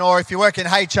or if you work in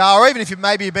HR, or even if you've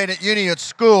been at uni or at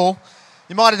school,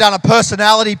 you might have done a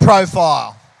personality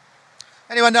profile.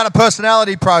 Anyone done a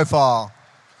personality profile?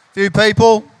 Few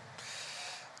people.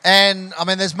 And,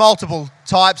 there's multiple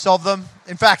types of them.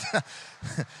 In fact,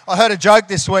 I heard a joke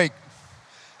this week.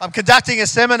 I'm conducting a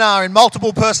seminar in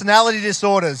multiple personality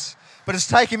disorders, but it's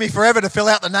taking me forever to fill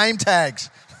out the name tags.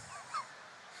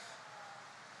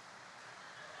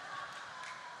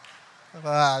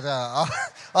 I'll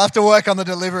have to work on the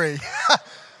delivery.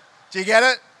 Do you get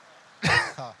it?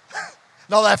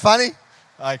 Not that funny?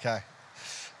 Okay.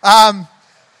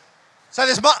 So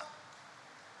there's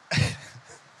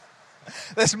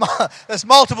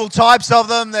multiple types of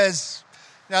them. There's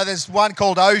one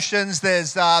called Oceans.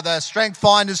 There's the Strength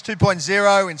Finders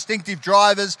 2.0, instinctive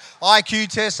drivers, IQ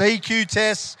tests, EQ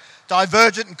tests,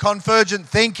 divergent and convergent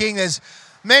thinking. There's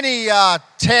many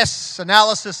tests,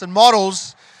 analysis, and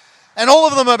models. And all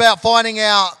of them are about finding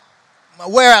out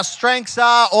where our strengths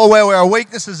are or where our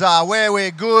weaknesses are, where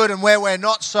we're good and where we're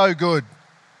not so good.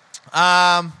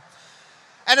 And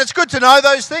it's good to know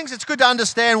those things. It's good to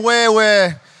understand where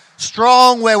we're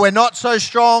strong, where we're not so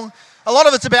strong. A lot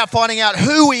of it's about finding out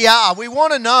who we are. We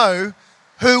want to know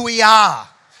who we are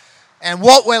and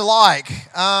what we're like.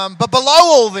 But below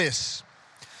all this,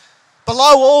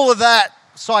 below all of that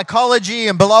psychology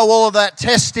and below all of that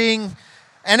testing,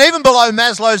 and even below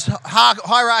Maslow's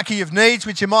hierarchy of needs,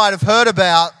 which you might have heard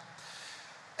about,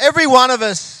 every one of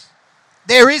us,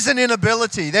 there is an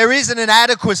inability, there is an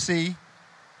inadequacy,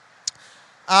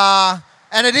 and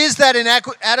it is that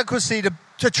inadequacy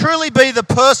to truly be the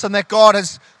person that God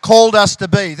has called us to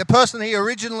be, the person He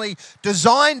originally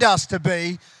designed us to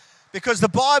be, because the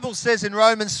Bible says in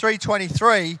Romans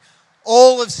 3:23,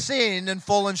 all have sinned and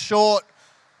fallen short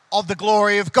of the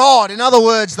glory of God. In other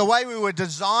words, the way we were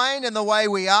designed and the way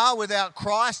we are without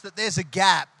Christ, that there's a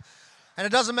gap. And it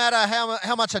doesn't matter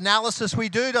how much analysis we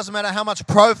do, doesn't matter how much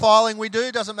profiling we do,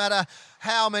 doesn't matter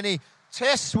how many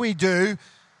tests we do,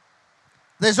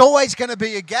 there's always going to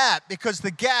be a gap, because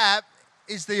the gap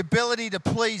is the ability to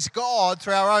please God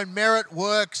through our own merit,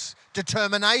 works,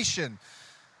 determination.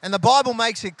 And the Bible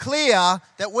makes it clear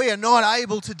that we are not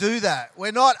able to do that.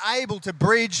 We're not able to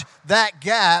bridge that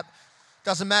gap.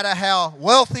 Doesn't matter how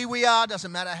wealthy we are,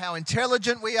 doesn't matter how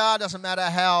intelligent we are, doesn't matter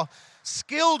how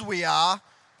skilled we are,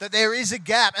 that there is a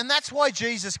gap. And that's why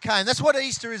Jesus came. That's what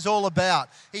Easter is all about.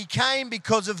 He came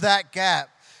because of that gap.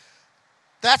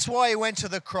 That's why He went to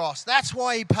the cross. That's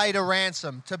why He paid a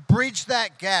ransom, to bridge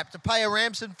that gap, to pay a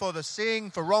ransom for the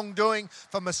sin, for wrongdoing,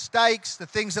 for mistakes, the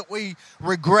things that we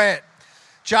regret.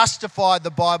 Justified, the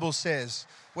Bible says.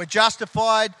 We're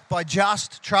justified by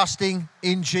just trusting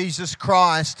in Jesus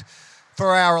Christ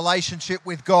for our relationship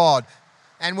with God.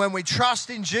 And when we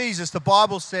trust in Jesus, the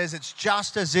Bible says it's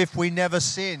just as if we never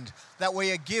sinned, that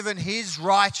we are given His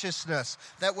righteousness,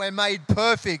 that we're made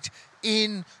perfect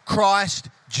in Christ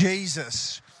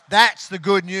Jesus. That's the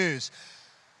good news.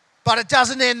 But it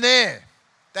doesn't end there.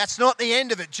 That's not the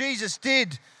end of it. Jesus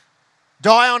did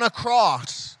die on a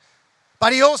cross,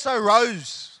 but He also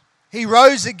rose. He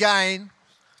rose again,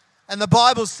 and the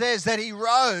Bible says that He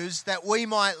rose that we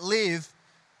might live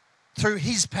through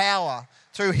His power,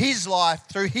 through His life,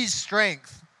 through His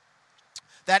strength,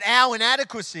 that our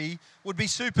inadequacy would be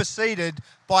superseded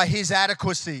by His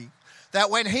adequacy. That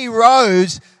when He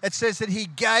rose, it says that He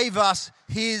gave us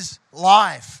His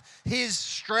life, His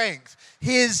strength,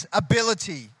 His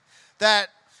ability. That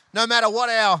no matter what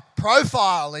our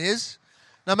profile is,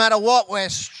 no matter what we're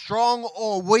strong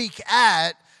or weak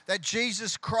at, that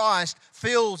Jesus Christ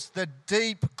fills the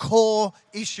deep core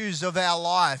issues of our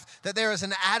life. That there is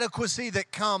an adequacy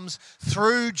that comes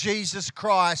through Jesus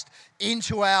Christ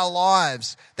into our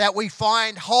lives. That we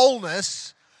find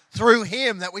wholeness through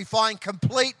Him, that we find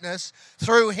completeness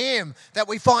through Him, that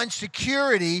we find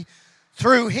security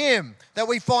through Him, that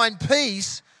we find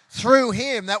peace through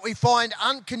Him, that we find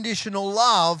unconditional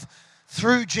love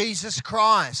through Jesus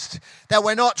Christ, that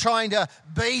we're not trying to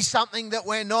be something that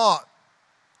we're not.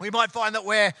 We might find that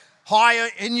we're higher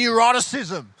in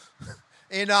neuroticism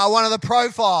in one of the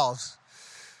profiles,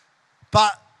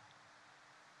 but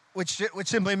which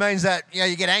simply means that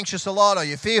you get anxious a lot, or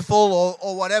you're fearful,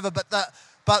 or whatever.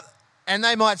 And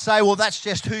they might say, well, that's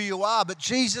just who you are. But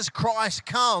Jesus Christ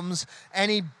comes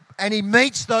and He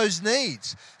meets those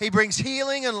needs. He brings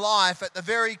healing and life at the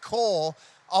very core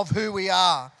of who we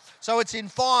are. So it's in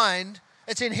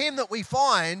Him that we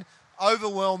find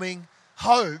overwhelming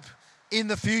hope in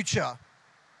the future.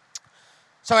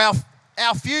 So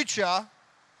our future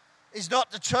is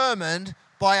not determined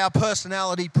by our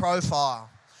personality profile.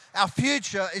 Our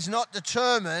future is not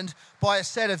determined by a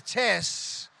set of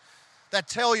tests that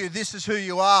tell you this is who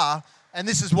you are, and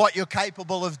this is what you're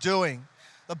capable of doing.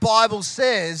 The Bible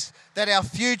says that our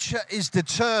future is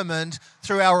determined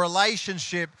through our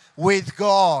relationship with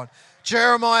God.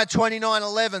 Jeremiah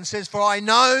 29:11 says, "For I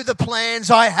know the plans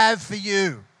I have for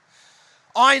you."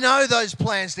 I know those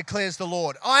plans, declares the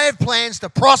Lord. I have plans to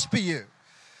prosper you,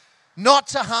 not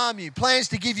to harm you. Plans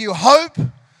to give you hope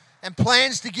and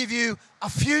plans to give you a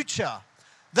future.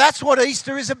 That's what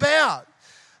Easter is about.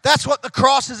 That's what the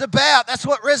cross is about. That's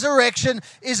what resurrection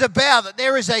is about. That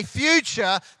there is a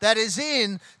future that is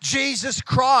in Jesus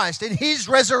Christ, in His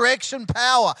resurrection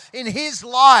power, in His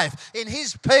life, in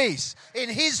His peace, in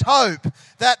His hope.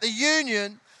 That the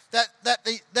union,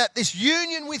 that this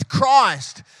union with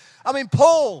Christ. I mean,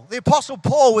 Paul, the Apostle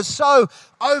Paul, was so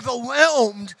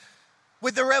overwhelmed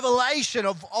with the revelation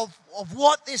of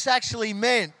what this actually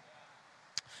meant,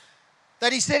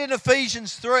 that he said in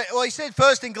Ephesians 3, well, he said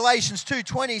first in Galatians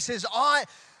 2:20, he says, I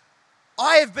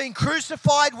have been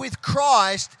crucified with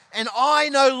Christ, and I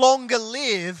no longer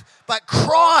live, but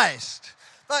Christ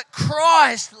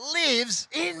lives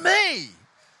in me.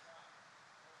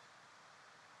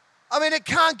 I mean, it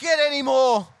can't get any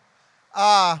more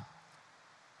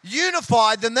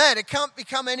unified than that. It can't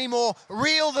become any more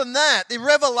real than that. The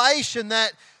revelation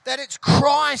that it's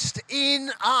Christ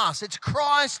in us. It's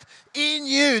Christ in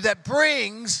you that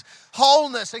brings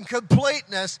wholeness and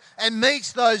completeness and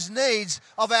meets those needs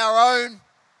of our own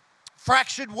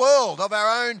fractured world, of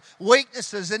our own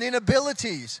weaknesses and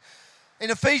inabilities. In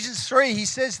Ephesians 3, he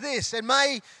says this, "And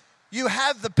may you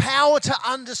have the power to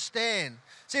understand."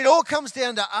 See, it all comes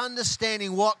down to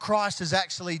understanding what Christ has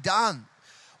actually done,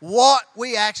 what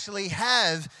we actually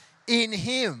have in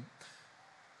Him.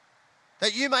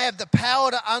 That you may have the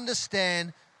power to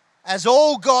understand, as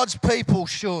all God's people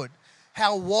should,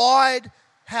 how wide,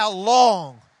 how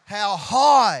long, how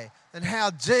high, and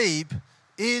how deep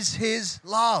is His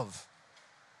love.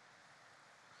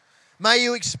 May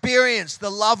you experience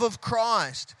the love of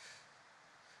Christ,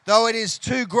 though it is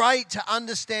too great to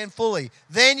understand fully.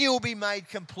 Then you will be made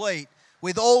complete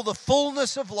with all the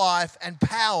fullness of life and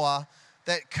power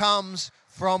that comes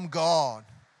from God.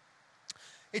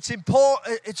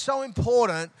 It's so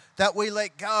important that we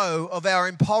let go of our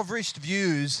impoverished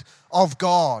views of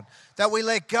God, that we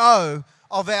let go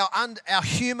of our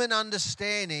human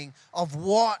understanding of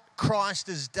what Christ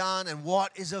has done and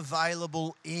what is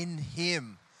available in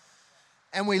Him.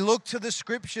 And we look to the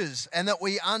Scriptures, and that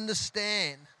we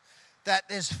understand that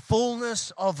there's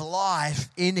fullness of life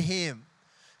in Him.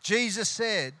 Jesus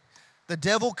said, "The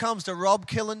devil comes to rob,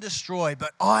 kill, and destroy,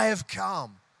 but I have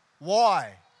come."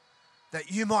 Why? That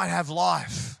you might have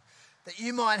life. That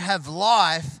you might have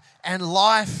life, and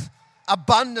life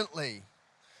abundantly.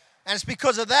 And it's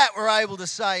because of that we're able to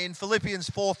say in Philippians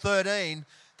 4:13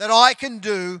 that I can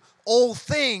do all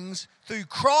things through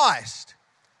Christ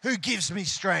who gives me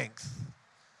strength.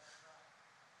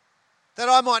 That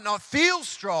I might not feel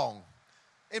strong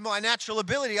in my natural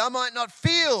ability. I might not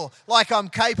feel like I'm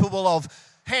capable of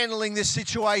handling this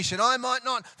situation. I might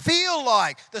not feel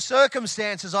like the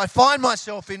circumstances I find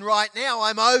myself in right now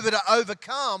I'm over to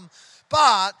overcome,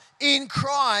 but in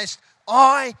Christ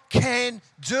I can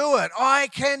do it. I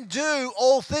can do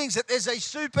all things. That there's a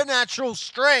supernatural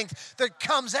strength that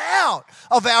comes out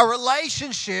of our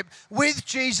relationship with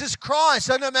Jesus Christ.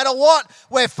 So no matter what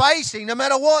we're facing, no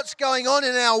matter what's going on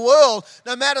in our world,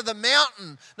 no matter the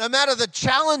mountain, no matter the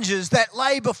challenges that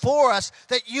lay before us,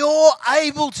 that you're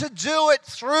able to do it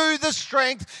through the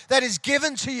strength that is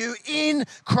given to you in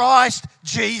Christ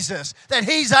Jesus. That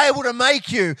He's able to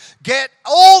make you get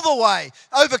all the way,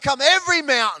 overcome every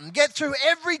mountain, get through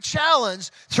every challenge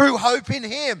through hope in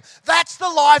Him. That's the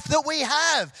life that we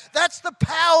have. That's the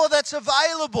power that's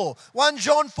available. 1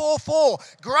 John 4:4,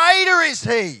 greater is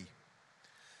He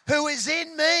who is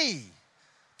in me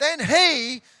than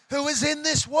he who is in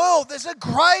this world. There's a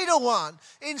greater one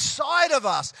inside of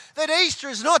us. That Easter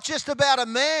is not just about a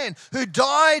man who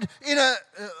died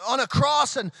on a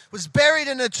cross and was buried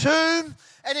in a tomb.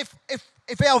 And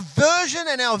if our version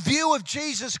and our view of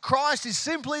Jesus Christ is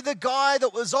simply the guy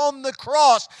that was on the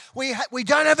cross, we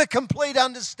don't have a complete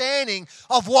understanding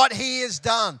of what He has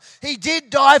done. He did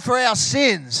die for our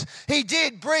sins. He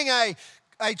did bring a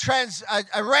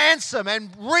ransom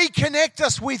and reconnect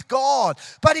us with God.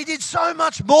 But He did so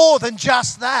much more than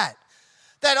just that.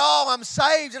 That, I'm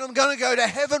saved and I'm going to go to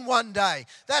heaven one day.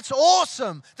 That's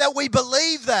awesome that we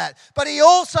believe that. But He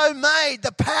also made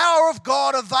the power of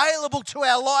God available to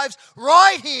our lives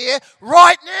right here,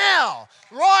 right now.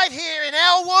 Right here in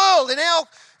our world,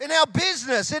 in our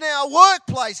business, in our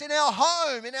workplace, in our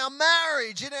home, in our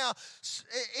marriage, in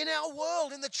our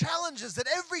world, in the challenges that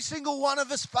every single one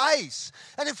of us face.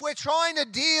 And if we're trying to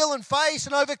deal and face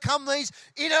and overcome these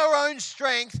in our own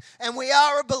strength, and we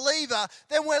are a believer,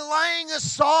 then we're laying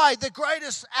aside the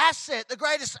greatest asset, the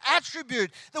greatest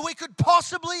attribute that we could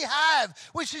possibly have,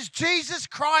 which is Jesus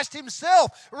Christ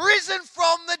himself, risen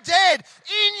from the dead,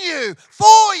 in you,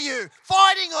 for you,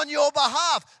 fighting on your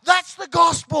behalf. That's the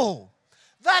gospel.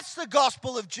 That's the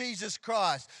gospel of Jesus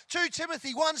Christ. 2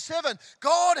 Timothy 1:7,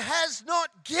 God has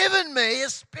not given me a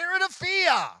spirit of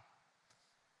fear.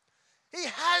 He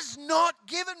has not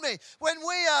given me. When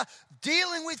we are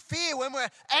dealing with fear, when we're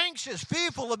anxious,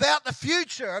 fearful about the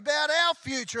future, about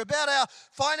our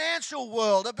financial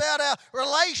world, about our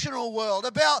relational world,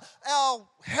 about our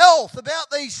health, about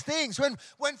these things,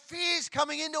 when fear is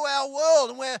coming into our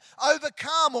world and we're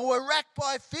overcome or we're racked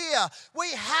by fear,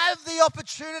 we have the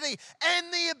opportunity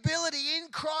and the ability in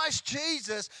Christ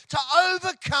Jesus to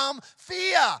overcome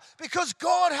fear, because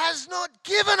God has not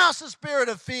given us a spirit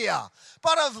of fear,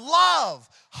 but of love,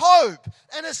 hope,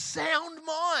 and a sound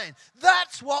mind.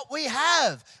 That's what we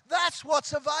have. That's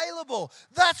what's available.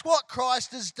 That's what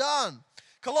Christ has done.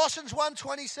 Colossians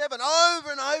 1:27,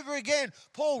 over and over again,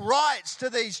 Paul writes to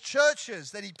these churches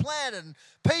that he planted, and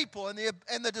people and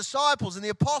the disciples and the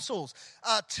apostles,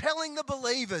 telling the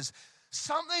believers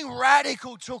something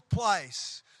radical took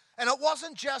place. And it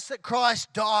wasn't just that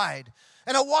Christ died,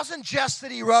 and it wasn't just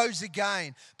that he rose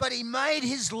again, but he made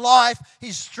his life,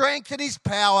 his strength and his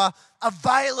power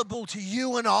available to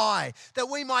you and I, that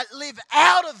we might live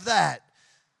out of that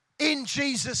in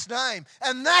Jesus' name.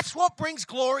 And that's what brings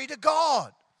glory to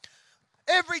God.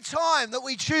 Every time that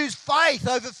we choose faith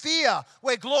over fear,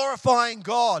 we're glorifying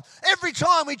God. Every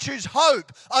time we choose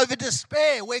hope over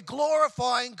despair, we're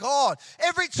glorifying God.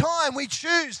 Every time we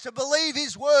choose to believe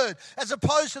his word as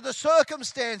opposed to the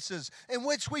circumstances in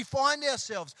which we find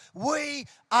ourselves, we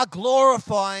are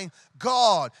glorifying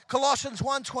God. Colossians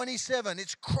 1:27,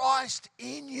 it's Christ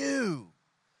in you.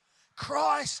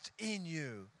 Christ in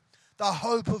you, the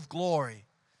hope of glory.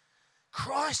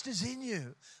 Christ is in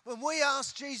you. When we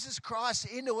ask Jesus Christ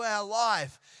into our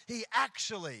life, he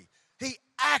actually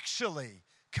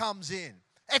comes in.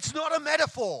 It's not a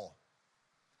metaphor.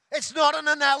 It's not an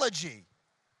analogy.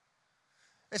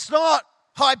 It's not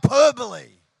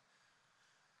hyperbole.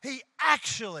 He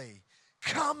actually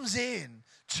comes in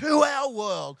to our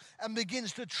world and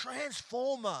begins to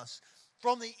transform us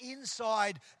from the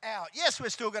inside out. Yes, we're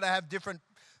still going to have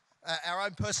our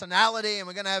own personality, and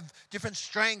we're going to have different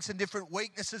strengths and different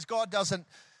weaknesses. God doesn't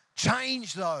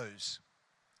change those.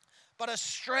 But a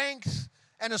strength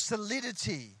and a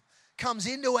solidity comes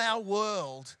into our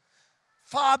world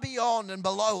far beyond and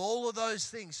below all of those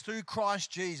things through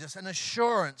Christ Jesus. An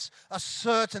assurance, a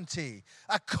certainty,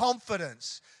 a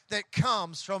confidence that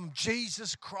comes from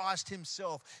Jesus Christ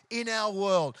himself in our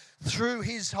world through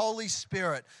his Holy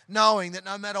Spirit, knowing that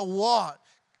no matter what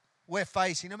we're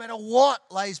facing, no matter what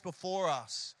lays before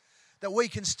us, that we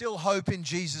can still hope in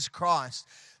Jesus Christ.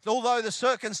 Although the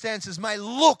circumstances may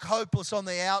look hopeless on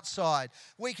the outside,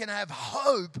 we can have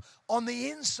hope on the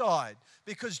inside,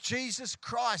 because Jesus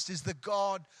Christ is the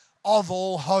God of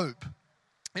all hope.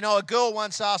 You know, a girl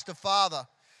once asked her father,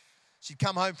 she'd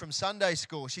come home from Sunday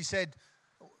school, she said,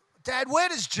 "Dad, where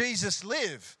does Jesus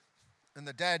live?" And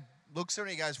the dad looks at her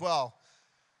and he goes, well,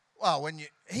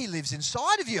 he lives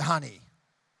inside of you, honey.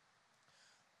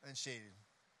 And she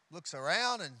looks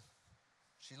around and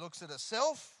she looks at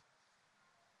herself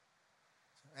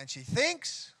and she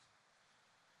thinks.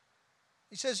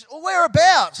 He says, "Well,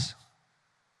 whereabouts?"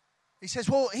 He says,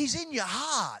 "Well, he's in your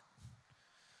heart."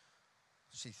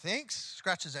 She thinks,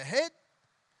 scratches her head,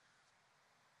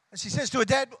 and she says to her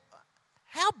dad,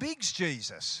 "How big's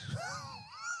Jesus?"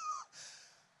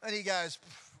 And he goes,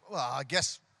 "Well, I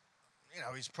guess,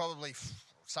 he's probably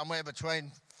somewhere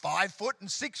between 5 foot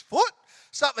and 6 foot,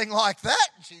 something like that."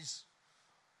 And she's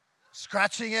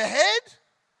scratching her head.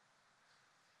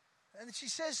 And she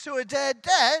says to her dad,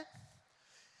 "Dad,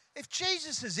 if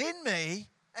Jesus is in me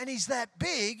and he's that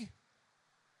big,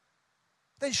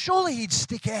 then surely he'd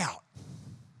stick out."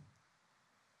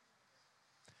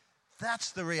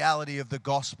 That's the reality of the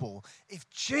gospel. If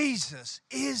Jesus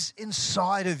is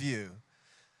inside of you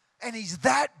and he's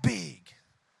that big,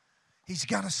 he's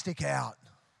going to stick out.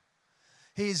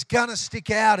 He's going to stick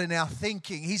out in our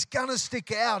thinking. He's going to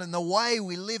stick out in the way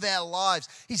we live our lives.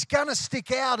 He's going to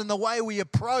stick out in the way we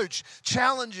approach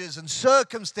challenges and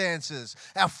circumstances,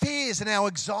 our fears and our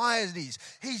anxieties.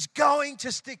 He's going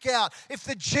to stick out. If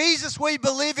the Jesus we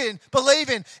believe in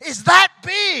is that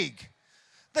big,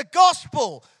 the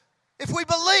gospel if we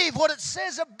believe what it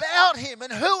says about him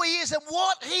and who he is and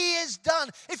what he has done,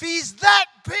 if he's that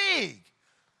big,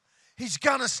 he's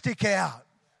going to stick out.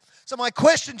 So my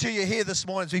question to you here this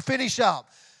morning as we finish up,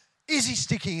 is he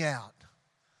sticking out?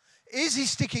 Is he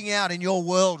sticking out in your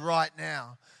world right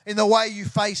now? In the way you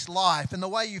face life, in the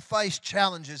way you face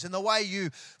challenges, in the way you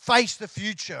face the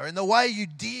future, in the way you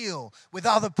deal with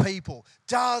other people.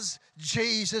 Does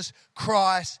Jesus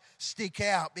Christ stick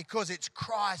out? Because it's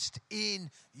Christ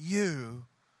in you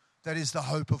that is the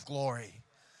hope of glory.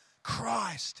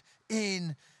 Christ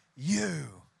in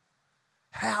you.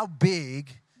 How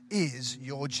big is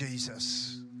your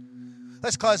Jesus?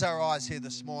 Let's close our eyes here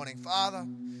this morning. Father,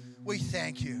 we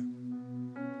thank you.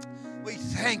 We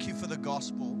thank you for the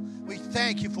gospel. We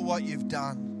thank you for what you've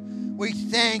done. We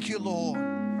thank you, Lord,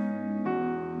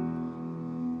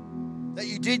 that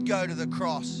you did go to the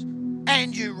cross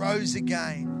and you rose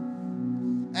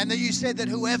again. And that you said that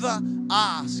whoever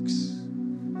asks,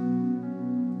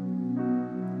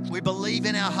 we believe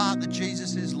in our heart that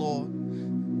Jesus is Lord.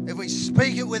 If we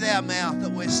speak it with our mouth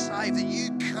that we're saved, that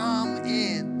you come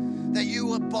in, that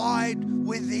you abide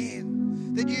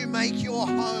within, that you make your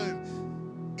home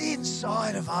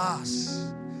inside of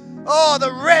us. Oh,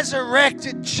 the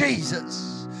resurrected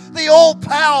Jesus, the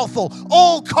all-powerful,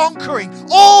 all-conquering,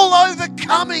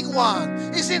 all-overcoming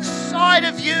one is inside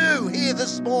of you here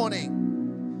this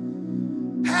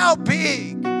morning. How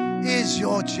big is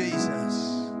your Jesus?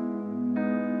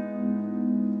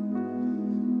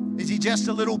 Is he just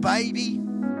a little baby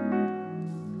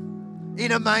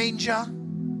in a manger,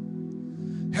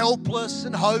 helpless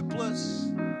and hopeless?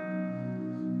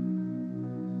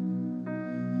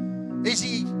 Is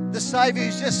he the Savior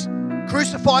who's just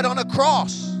crucified on a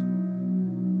cross,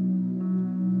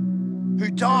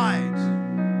 who died?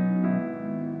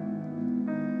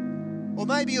 Or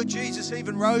maybe your Jesus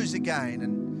even rose again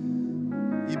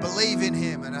and you believe in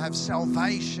him and have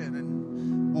salvation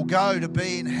and will go to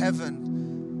be in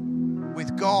heaven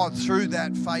with God through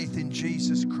that faith in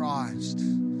Jesus Christ.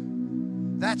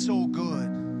 That's all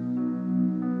good.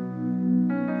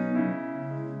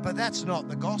 But that's not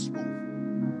the gospel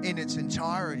in its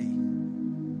entirety.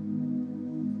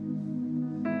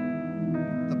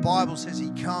 The Bible says he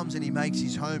comes and he makes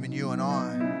his home in you and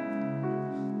I.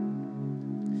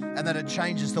 And that it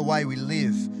changes the way we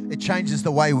live. It changes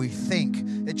the way we think.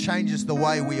 It changes the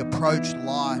way we approach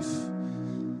life.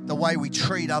 The way we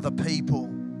treat other people.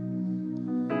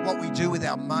 What we do with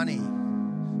our money.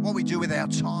 What we do with our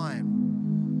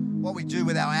time. What we do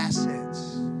with our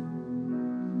assets.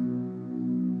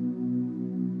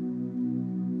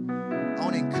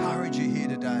 Encourage you here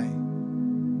today.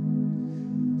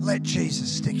 Let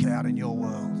Jesus stick it out in your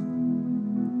world.